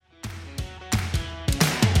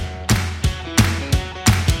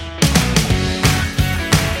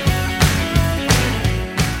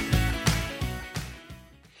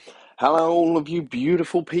Hello, all of you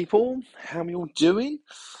beautiful people. How are you all doing?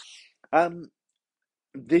 Um,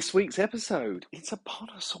 this week's episode, it's upon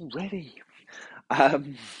us already.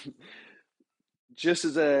 Um, just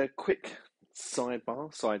as a quick side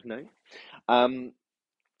note, um,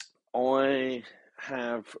 I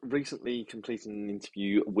have recently completed an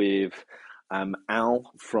interview with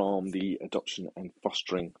Al from the Adoption and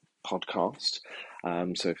Fostering podcast.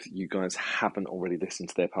 So if you guys haven't already listened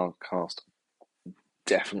to their podcast,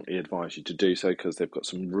 definitely advise you to do so because they've got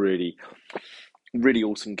some really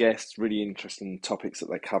awesome guests, really interesting topics that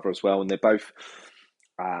they cover as well. And they're both,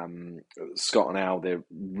 Scott and Al, they're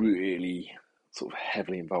really sort of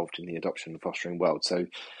heavily involved in the adoption and fostering world. So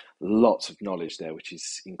lots of knowledge there, which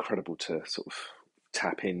is incredible to sort of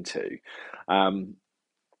tap into. As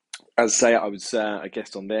I say, I was a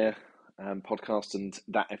guest on their podcast, and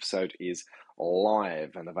that episode is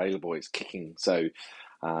live and available. It's kicking, so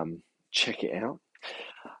check it out.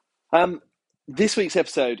 This week's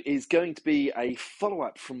episode is going to be a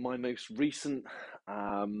follow-up from my most recent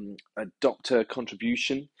adopter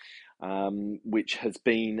contribution, which has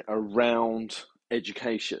been around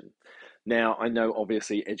education. Now, I know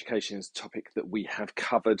obviously education is a topic that we have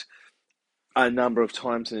covered a number of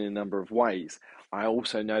times and in a number of ways. I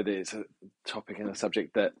also know that it's a topic and a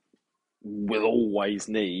subject that will always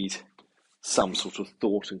need some sort of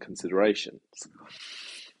thought and considerations.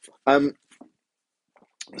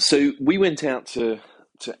 So we went out to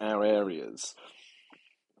our areas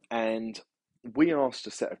and we asked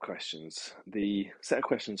a set of questions. The set of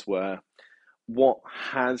questions were, what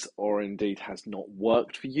has or indeed has not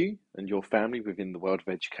worked for you and your family within the world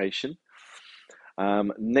of education?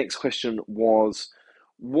 Next question was,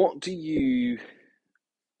 what do you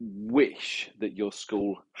wish that your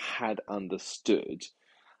school had understood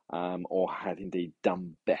or had indeed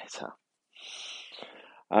done better?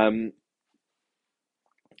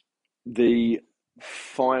 The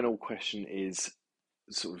final question is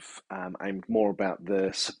sort of aimed more about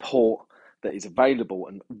the support that is available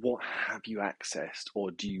and what have you accessed or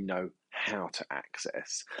do you know how to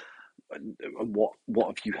access, and what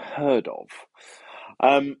have you heard of?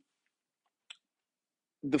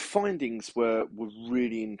 The findings were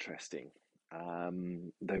really interesting.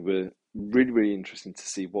 They were really interesting to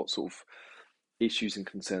see what sort of issues and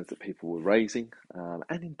concerns that people were raising,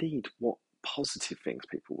 and indeed what positive things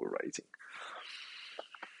people were raising.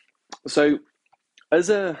 So as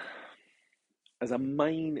a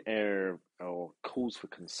main area or cause for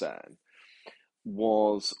concern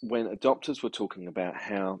was when adopters were talking about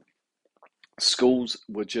how schools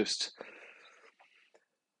were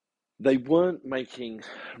they weren't making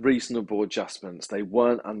reasonable adjustments. They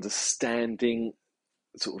weren't understanding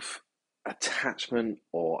sort of attachment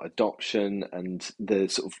or adoption and the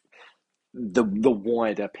sort of the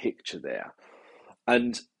wider picture there.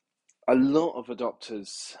 And a lot of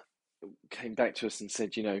adopters came back to us and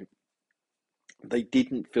said, they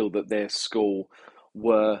didn't feel that their school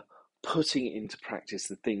were putting into practice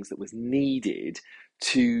the things that was needed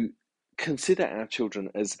to consider our children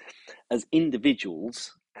as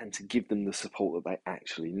individuals and to give them the support that they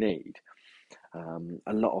actually need.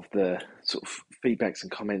 A lot of the sort of feedbacks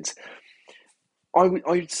and comments, I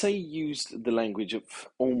would say, used the language of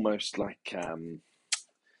almost like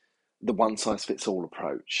the one-size-fits-all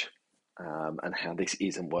approach, and how this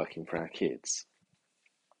isn't working for our kids.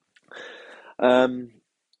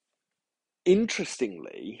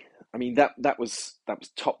 Interestingly, I mean that was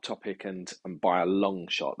top topic, and by a long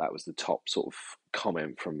shot that was the top sort of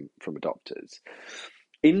comment from adopters.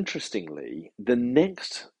 Interestingly, the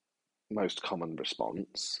next most common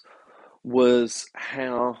response was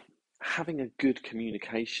how having a good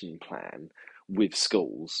communication plan with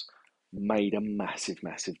schools made a massive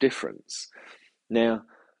difference. Now,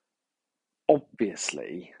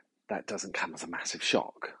 obviously, that doesn't come as a massive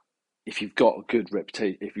shock. If you've got a good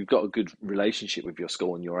reputation, if you've got a good relationship with your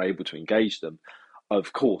school and you're able to engage them,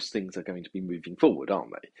 of course things are going to be moving forward,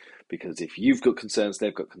 aren't they? Because if you've got concerns,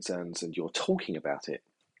 they've got concerns, and you're talking about it,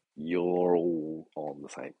 you're all on the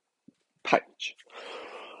same page.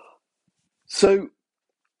 So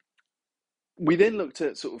we then looked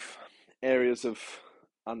at sort of areas of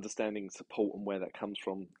understanding support and where that comes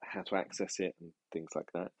from, how to access it, and things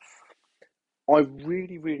like that. I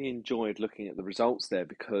really enjoyed looking at the results there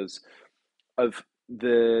because of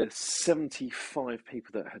the 75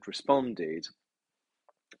 people that had responded.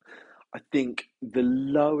 I think the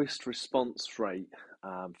lowest response rate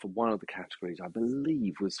for one of the categories, I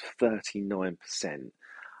believe, was 39%.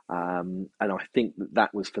 And I think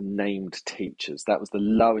that was for named teachers. That was the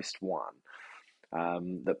lowest one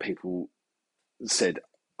that people said,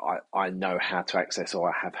 I know how to access or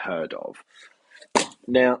I have heard of.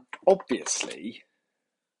 Now, obviously,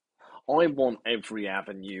 I want every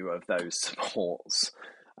avenue of those supports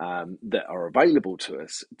that are available to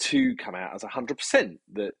us to come out as 100%,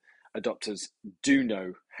 that adopters do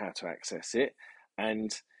know how to access it,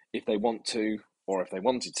 and if they want to, or if they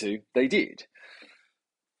wanted to, they did.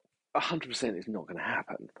 100% is not going to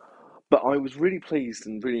happen. But I was really pleased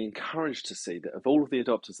and really encouraged to see that of all of the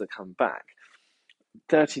adopters that come back,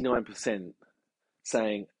 39%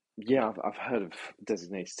 saying, yeah, I've heard of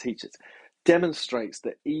designated teachers, demonstrates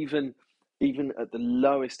that even at the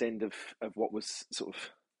lowest end of what was sort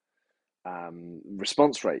of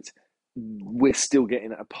response rate, we're still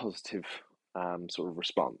getting a positive sort of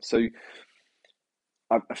response. So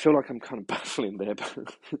I feel like I'm kind of baffling there,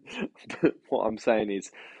 but what I'm saying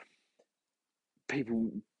is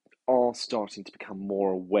people are starting to become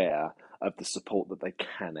more aware of the support that they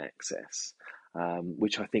can access,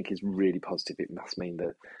 which I think is really positive. It must mean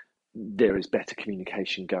that there is better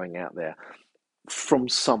communication going out there from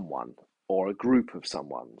someone or a group of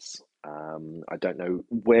someone's. I don't know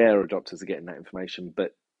where adopters are getting that information,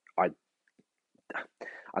 but I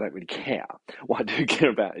I don't really care. What I do care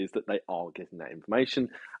about is that they are getting that information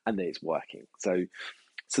and that it's working. So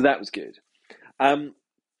that was good. Um,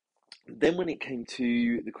 then when it came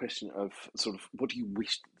to the question of sort of what do you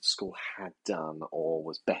wish the school had done or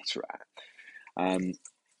was better at,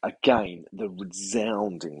 again, the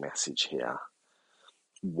resounding message here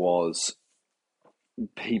was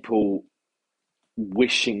people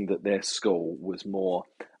wishing that their school was more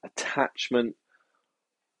attachment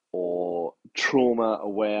or trauma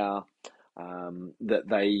aware, that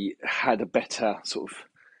they had a better sort of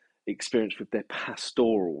experience with their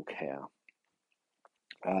pastoral care.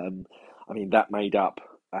 I mean, that made up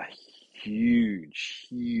a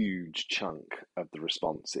huge chunk of the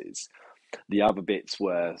responses. The other bits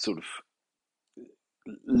were sort of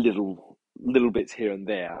little bits here and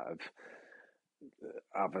there of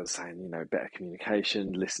others saying, better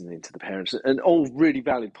communication, listening to the parents, and all really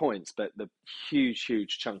valid points. But the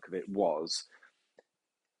huge chunk of it was,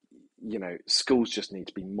 schools just need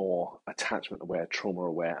to be more attachment aware, trauma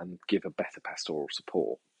aware, and give a better pastoral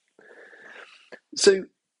support. So,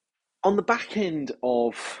 on the back end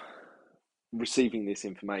of receiving this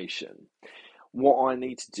information, what I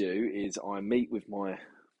need to do is I meet with my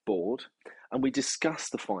board and we discuss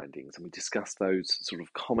the findings and we discuss those sort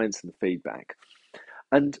of comments and the feedback.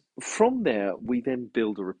 And from there, we then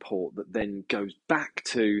build a report that then goes back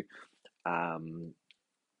to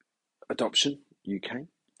Adoption UK,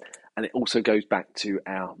 and it also goes back to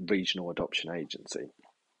our regional adoption agency.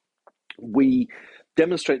 We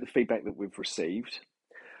demonstrate the feedback that we've received,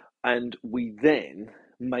 and we then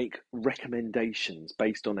make recommendations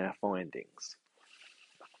based on our findings.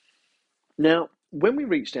 Now, when we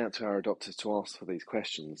reached out to our adopters to ask for these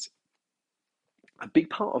questions, a big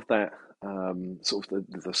part of that sort of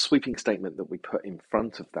the sweeping statement that we put in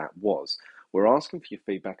front of that was, we're asking for your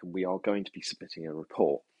feedback and we are going to be submitting a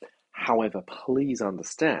report. However, please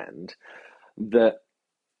understand that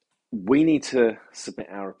we need to submit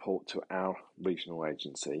our report to our regional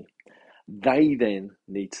agency. They then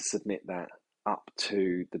need to submit that up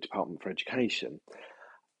to the Department for Education,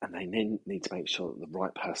 and they then need to make sure that the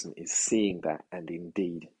right person is seeing that and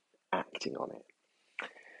indeed acting on it.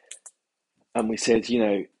 And we said,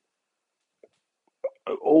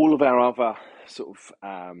 all of our other sort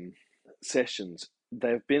of sessions,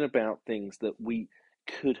 they've been about things that we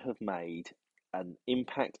could have made an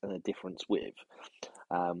impact and a difference with.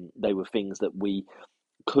 They were things that we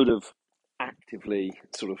could have actively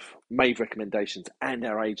sort of made recommendations, and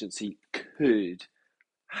our agency could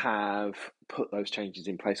have put those changes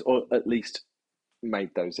in place, or at least made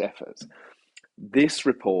those efforts. This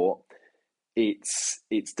report, it's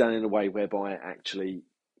done in a way whereby actually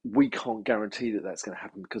we can't guarantee that that's going to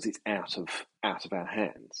happen because it's out of our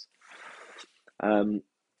hands.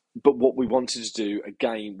 But what we wanted to do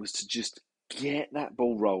again was to just get that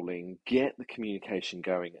ball rolling, get the communication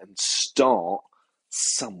going, and start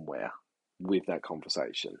somewhere with that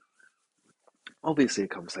conversation. Obviously, a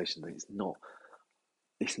conversation that is not,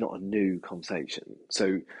 it's not a new conversation.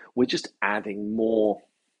 So we're just adding more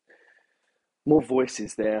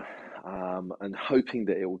voices there, and hoping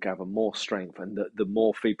that it will gather more strength, and that the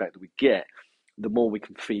more feedback that we get, the more we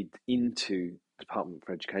can feed into the Department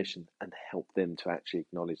for Education and help them to actually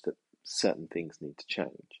acknowledge that certain things need to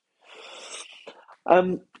change.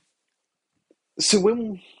 So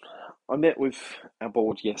when I met with our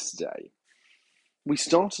board yesterday, we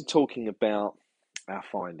started talking about our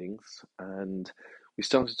findings, and we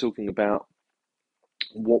started talking about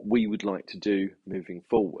what we would like to do moving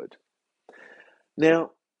forward.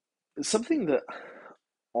 Now, something that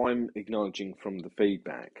I'm acknowledging from the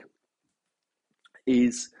feedback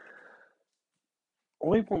is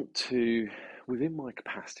I want to, within my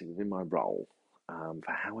capacity, within my role, for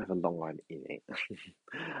however long I'm in it,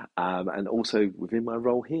 and also within my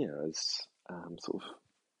role here as sort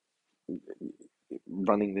of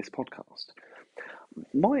running this podcast,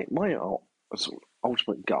 my sort of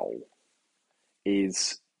ultimate goal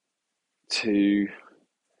is to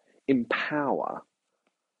empower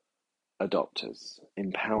adopters,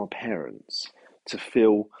 empower parents to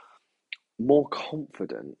feel more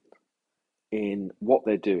confident in what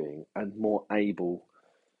they're doing and more able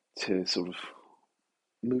to sort of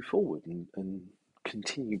move forward and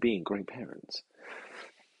continue being great parents.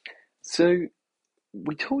 So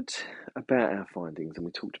we talked about our findings and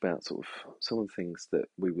we talked about sort of some of the things that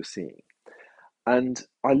we were seeing. And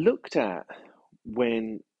I looked at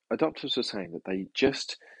when adopters were saying that they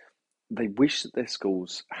wish that their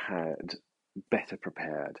schools had better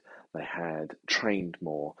prepared, they had trained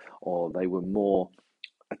more, or they were more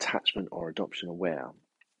attachment or adoption aware.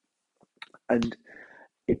 And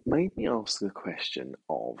it made me ask the question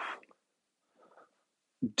of,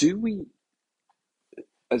 do we,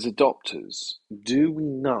 as adopters, do we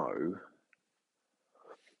know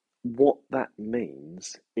what that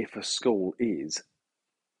means if a school is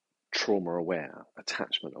trauma aware,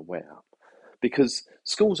 attachment aware? Because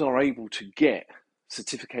schools are able to get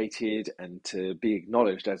certificated and to be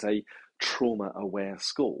acknowledged as a trauma aware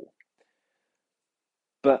school.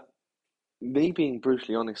 But me being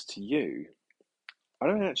brutally honest to you, I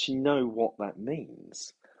don't actually know what that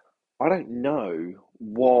means. I don't know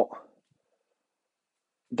what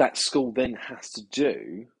that school then has to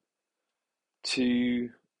do to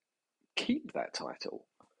keep that title.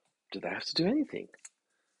 Do they have to do anything?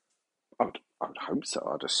 I'd hope so.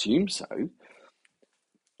 I'd assume so.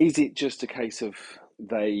 Is it just a case of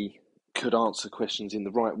they could answer questions in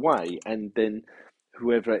the right way, and then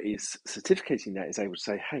whoever is certificating that is able to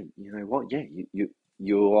say, "Hey, you know what? Yeah,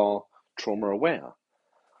 you are trauma aware."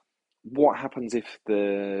 What happens if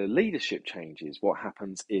the leadership changes? What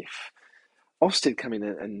happens if Ofsted come in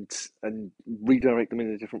and redirect them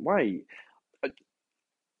in a different way?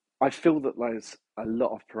 I feel that there's a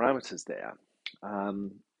lot of parameters there,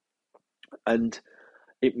 and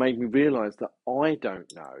it made me realise that I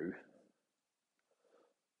don't know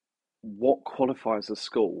what qualifies a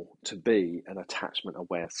school to be an attachment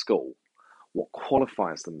aware school, what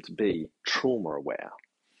qualifies them to be trauma aware.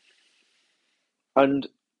 And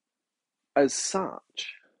as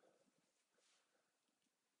such,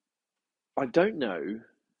 I don't know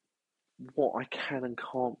what I can and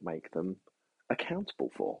can't make them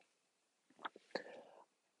accountable for.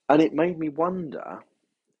 And it made me wonder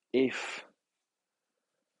if,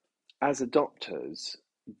 as adopters,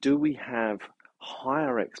 do we have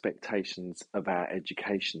higher expectations of our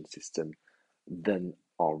education system than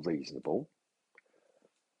are reasonable?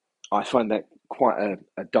 I find that quite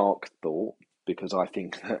a dark thought, because I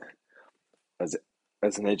think that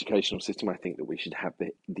as an educational system, I think that we should have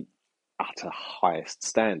the utter highest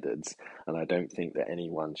standards, and I don't think that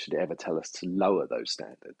anyone should ever tell us to lower those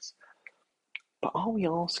standards. But are we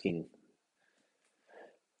asking,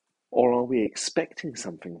 or are we expecting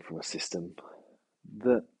something from a system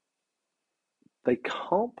that they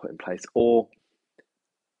can't put in place or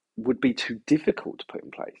would be too difficult to put in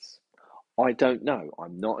place? I don't know.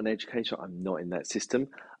 I'm not an educator. I'm not in that system.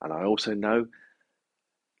 And I also know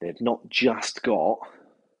they've not just got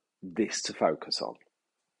this to focus on.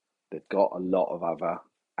 They've got a lot of other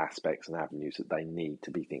aspects and avenues that they need to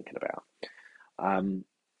be thinking about.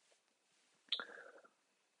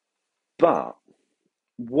 But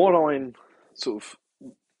what I'm sort of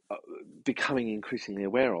becoming increasingly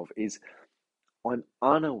aware of is I'm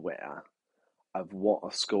unaware of what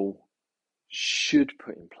a school should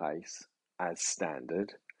put in place as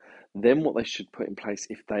standard, then what they should put in place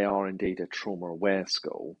if they are indeed a trauma aware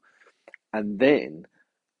school, and then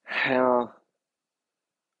how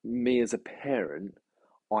me as a parent,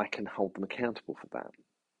 I can hold them accountable for that.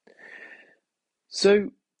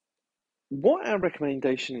 So what our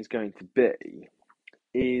recommendation is going to be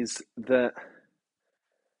is that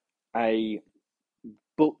a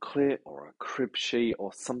booklet or a crib sheet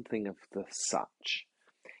or something of the such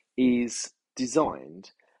is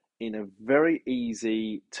designed in a very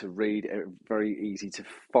easy to read, very easy to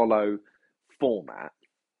follow format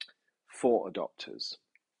for adopters.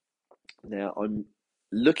 Now, I'm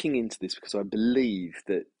looking into this because I believe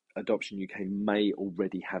that Adoption UK may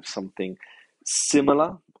already have something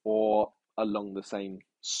similar or along the same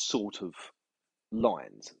sort of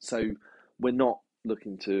lines. So we're not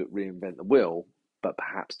looking to reinvent the wheel, but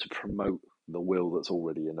perhaps to promote the wheel that's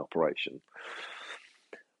already in operation.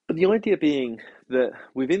 But the idea being that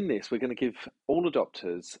within this, we're going to give all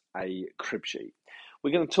adopters a crib sheet.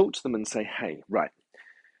 We're going to talk to them and say, hey, right,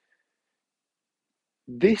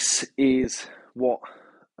 this is what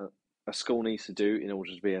a school needs to do in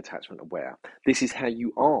order to be attachment aware. This is how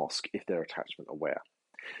you ask if they're attachment aware.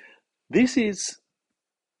 This is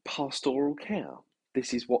pastoral care.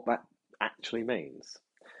 This is what that actually means.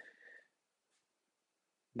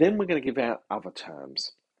 Then we're going to give out other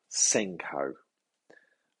terms, SENCO,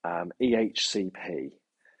 EHCP,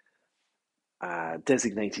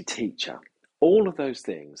 designated teacher, all of those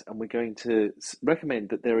things. And we're going to recommend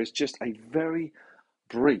that there is just a very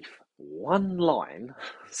brief one-line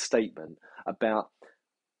statement about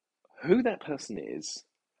who that person is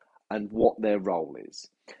and what their role is.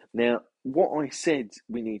 Now, what I said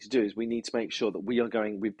we need to do is we need to make sure that we are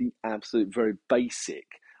going with the absolute very basic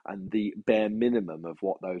and the bare minimum of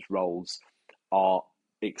what those roles are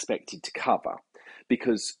expected to cover.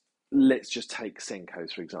 Because let's just take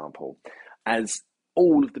SENCOs, for example. As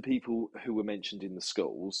all of the people who were mentioned in the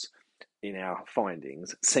schools in our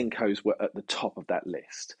findings, SENCOs were at the top of that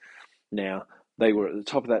list. Now, they were at the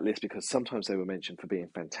top of that list because sometimes they were mentioned for being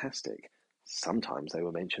fantastic, sometimes they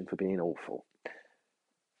were mentioned for being awful.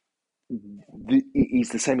 It is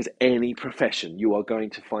the same as any profession. You are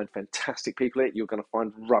going to find fantastic people at it, you're going to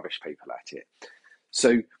find rubbish people at it.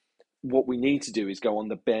 So what we need to do is go on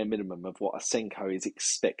the bare minimum of what a SENCO is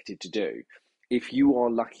expected to do. If you are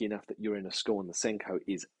lucky enough that you're in a school and the SENCO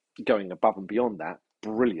is going above and beyond that,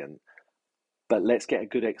 brilliant. But let's get a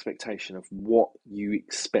good expectation of what you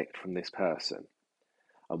expect from this person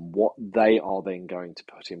and what they are then going to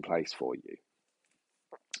put in place for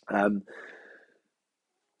you.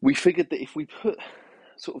 We figured that if we put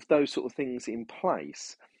sort of those sort of things in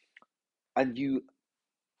place and you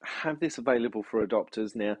have this available for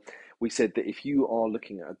adopters. Now, we said that if you are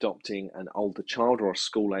looking at adopting an older child or a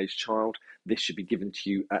school-age child, this should be given to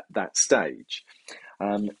you at that stage.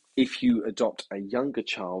 If you adopt a younger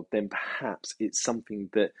child, then perhaps it's something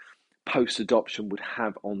that post-adoption would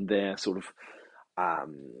have on their sort of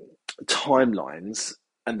timelines,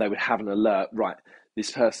 and they would have an alert, right, this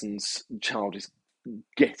person's child is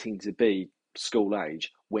getting to be school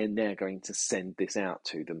age, we're now going to send this out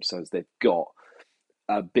to them so as they've got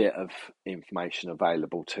a bit of information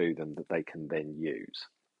available to them that they can then use.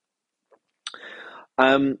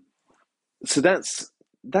 So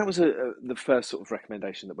that was the first sort of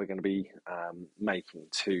recommendation that we're going to be making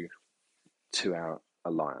to our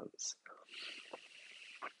alliance.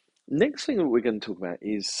 Next thing that we're going to talk about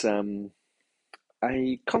is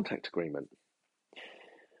a contact agreement.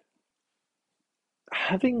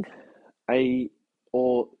 Having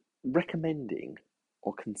or recommending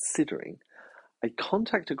or considering a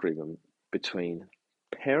contact agreement between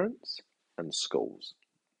parents and schools.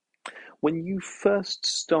 When you first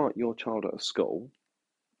start your child at a school,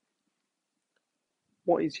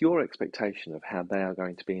 what is your expectation of how they are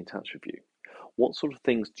going to be in touch with you? What sort of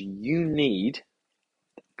things do you need,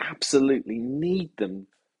 absolutely need them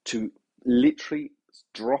to literally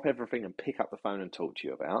drop everything and pick up the phone and talk to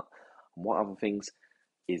you about? And what other things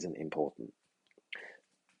isn't important?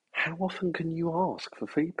 How often can you ask for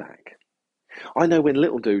feedback? I know when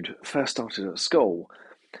little dude first started at school,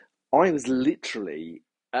 I was literally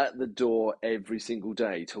at the door every single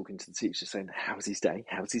day talking to the teacher saying, how was his day?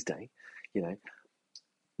 How was his day? You know,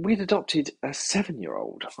 we'd adopted a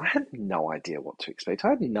 7-year-old. I had no idea what to expect. I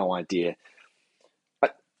had no idea.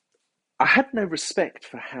 I had no respect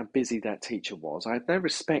for how busy that teacher was. I had no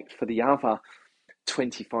respect for the other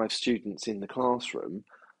 25 students in the classroom.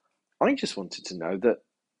 I just wanted to know that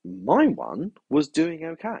my one was doing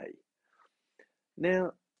okay.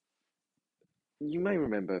 Now, you may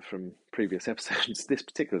remember from previous episodes, this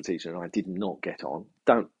particular teacher and I did not get on.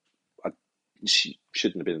 She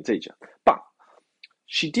shouldn't have been a teacher. But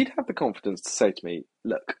she did have the confidence to say to me,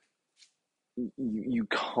 look, you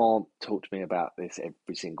can't talk to me about this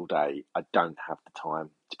every single day. I don't have the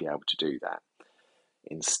time to be able to do that.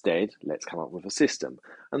 Instead, let's come up with a system.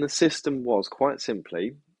 And the system was quite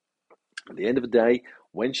simply, at the end of the day,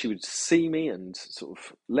 when she would see me and sort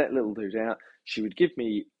of let little dude out, she would give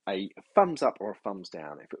me a thumbs up or a thumbs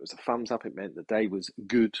down. If it was a thumbs up, it meant the day was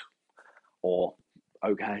good or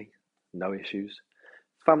okay, no issues.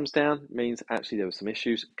 Thumbs down means actually there were some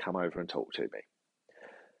issues, come over and talk to me.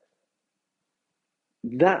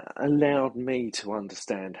 That allowed me to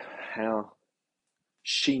understand how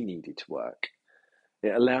she needed to work.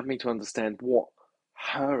 It allowed me to understand what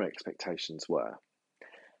her expectations were.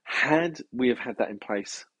 Had we have had that in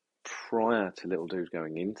place prior to little dude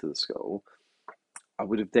going into the school, I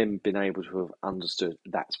would have then been able to have understood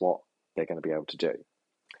that's what they're going to be able to do.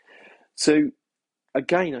 So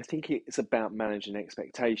again, I think it's about managing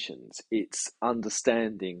expectations. It's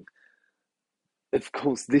understanding, of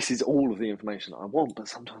course, this is all of the information I want, but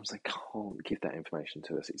sometimes they can't give that information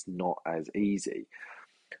to us. It's not as easy.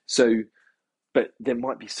 So, but there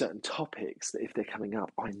might be certain topics that if they're coming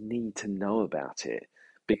up, I need to know about it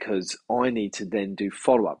because I need to then do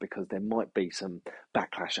follow up because there might be some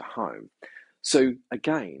backlash at home. So,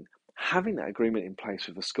 again, having that agreement in place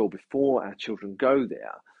with the school before our children go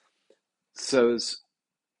there, so as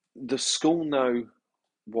the school know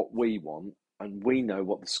what we want and we know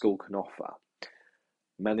what the school can offer,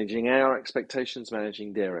 managing our expectations,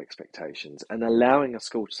 managing their expectations, and allowing a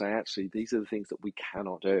school to say, actually, these are the things that we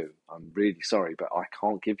cannot do. I'm really sorry, but I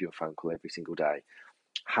can't give you a phone call every single day.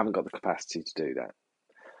 Haven't got the capacity to do that.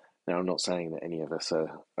 Now, I'm not saying that any of us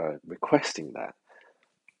are requesting that,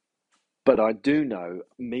 but I do know,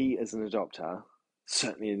 me as an adopter,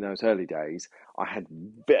 certainly in those early days, I had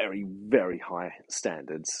very, very high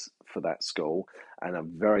standards for that school and a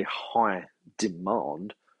very high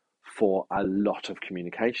demand for a lot of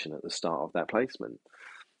communication at the start of that placement.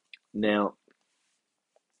 Now,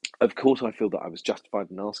 of course, I feel that I was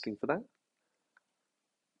justified in asking for that,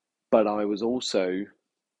 but I was also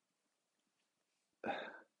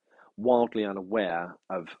wildly unaware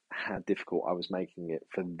of how difficult I was making it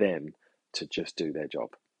for them to just do their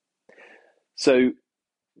job. So,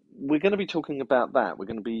 we're going to be talking about that. We're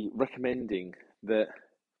going to be recommending that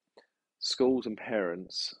schools and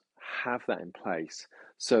parents have that in place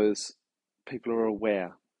so as people are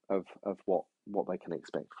aware of what they can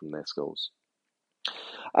expect from their schools.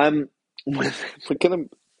 We're going to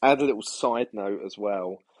add a little side note as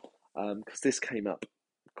well, because this came up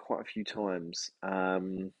quite a few times.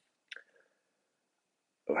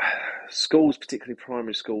 Schools, particularly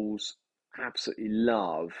primary schools, absolutely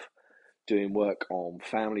love doing work on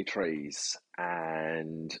family trees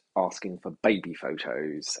and asking for baby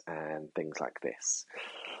photos and things like this.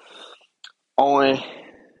 I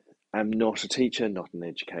am not a teacher, not an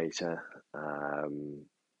educator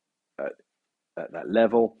at that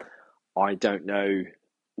level. I don't know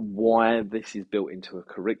why this is built into a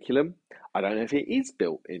curriculum. I don't know if it is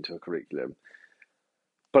built into a curriculum.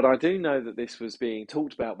 But I do know that this was being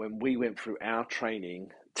talked about when we went through our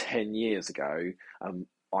training 10 years ago.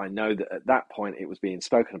 I know that at that point it was being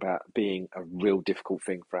spoken about being a real difficult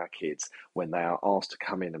thing for our kids when they are asked to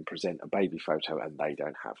come in and present a baby photo and they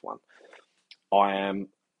don't have one. I am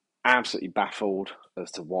absolutely baffled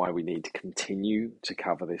as to why we need to continue to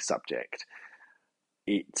cover this subject.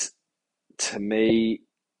 It, to me,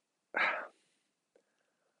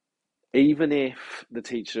 even if the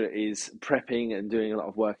teacher is prepping and doing a lot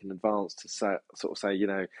of work in advance to sort of say,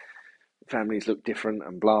 families look different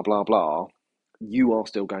and blah, blah, blah, you are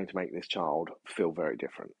still going to make this child feel very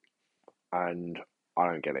different. And I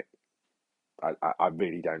don't get it. I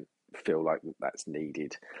really don't feel like that's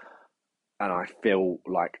needed. And I feel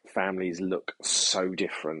like families look so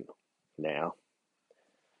different now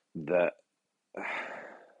that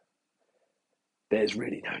there's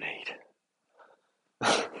really no need.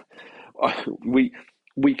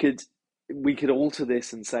 we could alter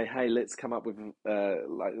this and say, hey, let's come up with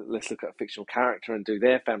let's look at a fictional character and do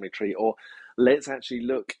their family tree, or let's actually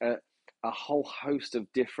look at a whole host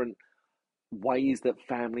of different ways that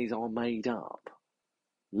families are made up.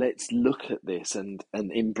 Let's look at this and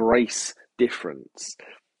embrace difference,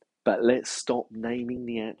 but let's stop naming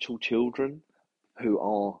the actual children who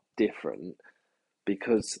are different,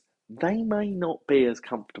 because they may not be as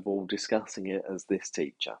comfortable discussing it as this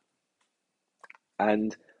teacher.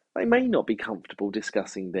 And they may not be comfortable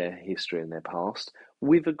discussing their history and their past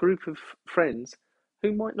with a group of friends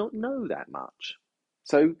who might not know that much.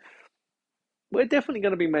 So we're definitely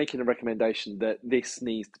going to be making a recommendation that this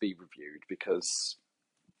needs to be reviewed because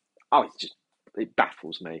it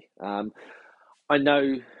baffles me. I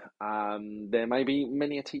know there may be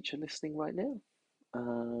many a teacher listening right now,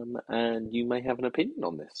 and you may have an opinion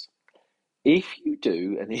on this. If you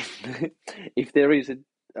do, and if there is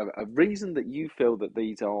a reason that you feel that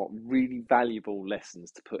these are really valuable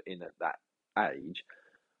lessons to put in at that age,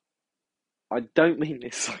 I don't mean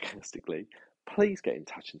this sarcastically, please get in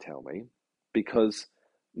touch and tell me, because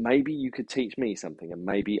maybe you could teach me something and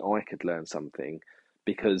maybe I could learn something,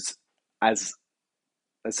 because as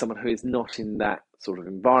someone who is not in that sort of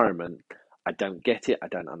environment, I don't get it, I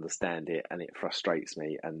don't understand it, and it frustrates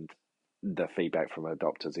me. And the feedback from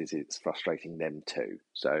adopters is it's frustrating them too.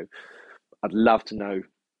 So I'd love to know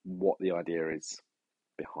what the idea is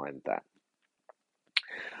behind that.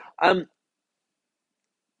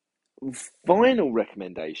 Final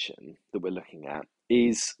recommendation that we're looking at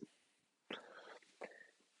is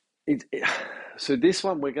so this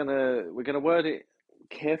one we're gonna word it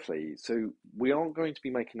carefully. So we aren't going to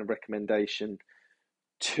be making a recommendation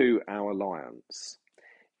to our alliance.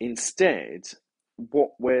 Instead,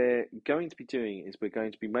 what we're going to be doing is we're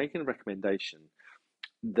going to be making a recommendation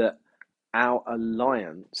that our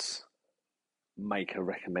alliance make a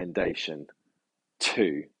recommendation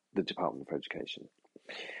to the Department for Education.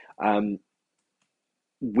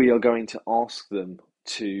 We are going to ask them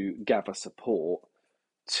to gather support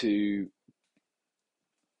to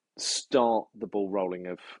start the ball rolling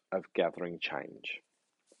of gathering change.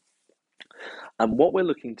 And what we're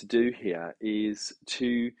looking to do here is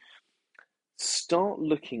to start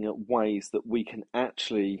looking at ways that we can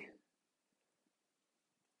actually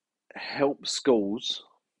help schools.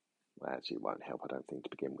 Well, actually, it won't help, I don't think, to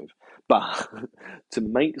begin with, but to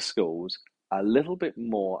make schools a little bit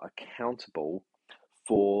more accountable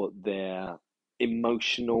for their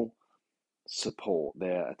emotional support,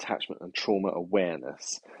 their attachment and trauma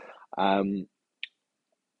awareness.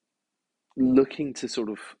 Looking to sort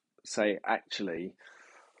of say, actually,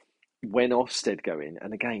 when Ofsted go in,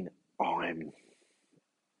 and again, I'm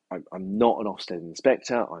not an Ofsted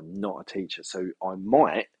inspector, I'm not a teacher, so I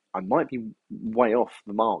might be way off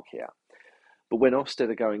the mark here. But when Ofsted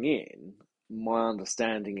are going in, my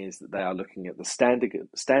understanding is that they are looking at the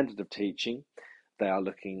standard of teaching, they are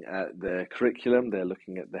looking at the curriculum, they're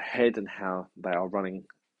looking at the head and how they are running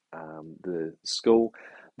the school,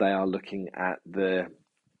 they are looking at the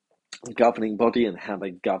governing body and how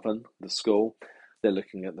they govern the school, they're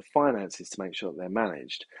looking at the finances to make sure that they're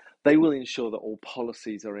managed. They will ensure that all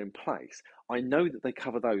policies are in place. I know that they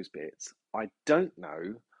cover those bits. I don't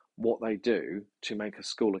know what they do to make a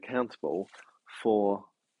school accountable for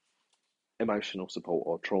emotional support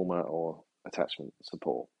or trauma or attachment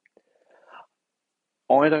support.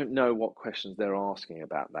 I don't know what questions they're asking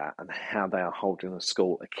about that and how they are holding a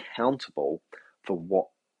school accountable for what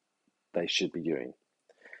they should be doing.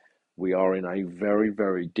 We are in a very,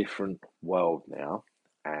 very different world now,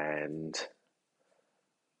 and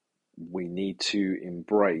we need to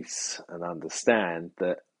embrace and understand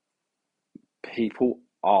that people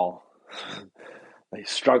are they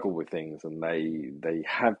struggle with things, and they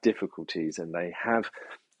have difficulties, and they have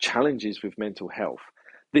challenges with mental health.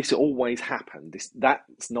 This always happened.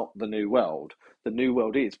 That's not the new world. The new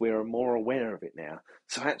world is we're more aware of it now.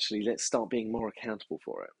 So actually, let's start being more accountable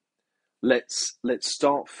for it. Let's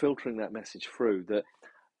start filtering that message through that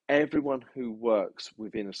everyone who works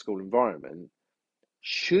within a school environment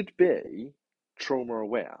should be trauma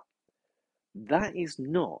aware. That is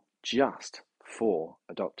not just for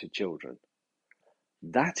adopted children.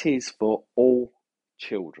 That is for all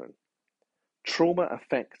children. Trauma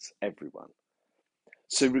affects everyone.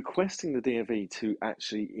 So requesting the DfE to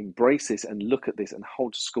actually embrace this and look at this and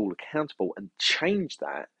hold school accountable and change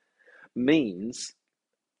that means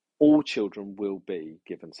all children will be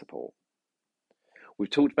given support. We've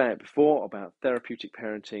talked about it before, about therapeutic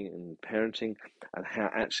parenting and how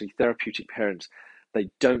actually therapeutic parents, they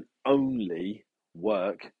don't only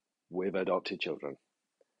work with adopted children.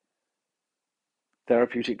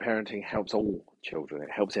 Therapeutic parenting helps all children,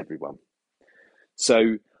 it helps everyone.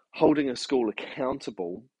 So holding a school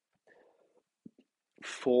accountable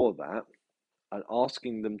for that and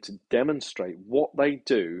asking them to demonstrate what they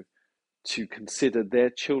do to consider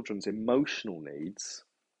their children's emotional needs,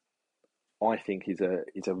 I think is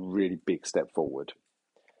a really big step forward.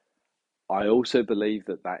 I also believe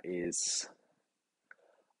that that is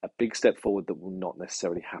a big step forward that will not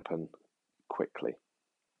necessarily happen quickly.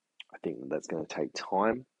 I think that's going to take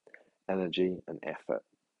time, energy, and effort.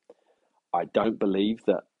 I don't believe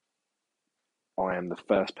that I am the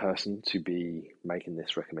first person to be making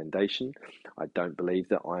this recommendation. I don't believe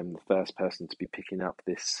that I'm the first person to be picking up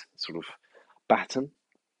this sort of baton,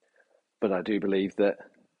 but I do believe that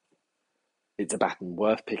it's a baton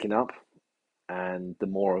worth picking up, and the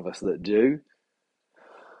more of us that do,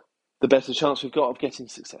 the better chance we've got of getting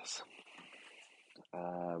success.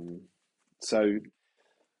 So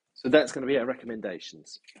that's going to be our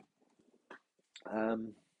recommendations.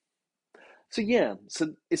 So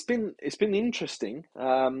it's been interesting.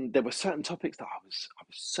 There were certain topics that I was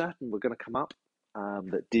certain were going to come up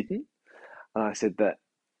that didn't, and I said that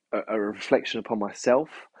a reflection upon myself.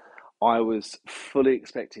 I was fully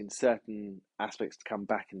expecting certain aspects to come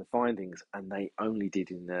back in the findings, and they only did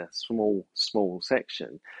in a small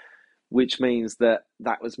section, which means that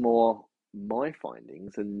was more my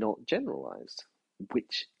findings and not generalized,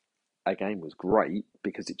 which again was great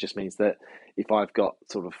because it just means that if I've got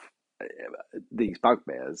sort of these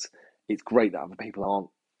bugbears, it's great that other people aren't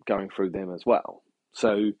going through them as well.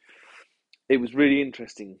 So it was really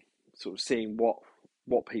interesting sort of seeing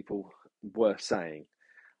what people were saying.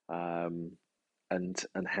 and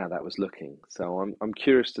how that was looking. So I'm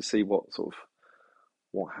curious to see what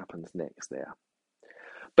happens next there.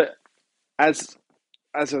 But as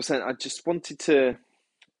I was saying, I just wanted to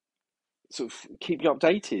sort of keep you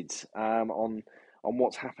updated on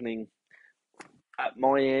what's happening at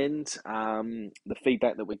my end, the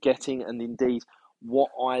feedback that we're getting, and indeed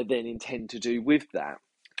what I then intend to do with that.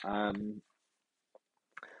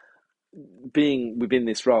 Being within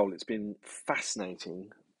this role, it's been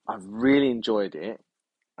fascinating. I've really enjoyed it,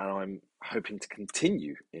 and I'm hoping to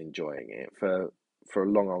continue enjoying it for a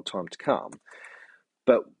long old time to come.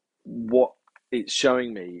 But what it's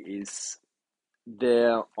showing me is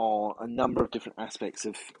there are a number of different aspects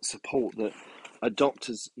of support that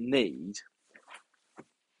adopters need,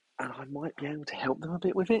 and I might be able to help them a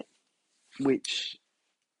bit with it, which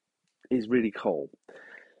is really cool.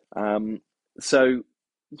 So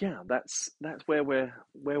yeah, that's where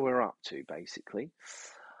we're up to basically.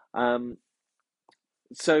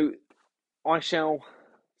 So I shall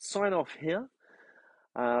sign off here.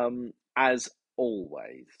 As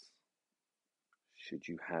always, should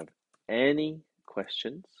you have any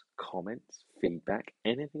questions, comments, feedback,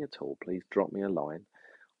 anything at all, please drop me a line.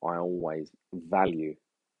 I always value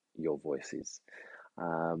your voices.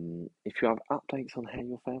 If you have updates on how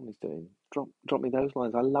your family's doing, drop me those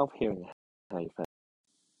lines. I love hearing how your family.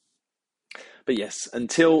 But yes,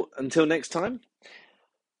 until next time,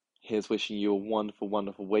 here's wishing you a wonderful,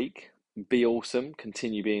 wonderful week. Be awesome,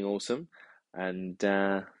 continue being awesome, and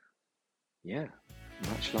yeah,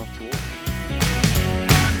 much love to all.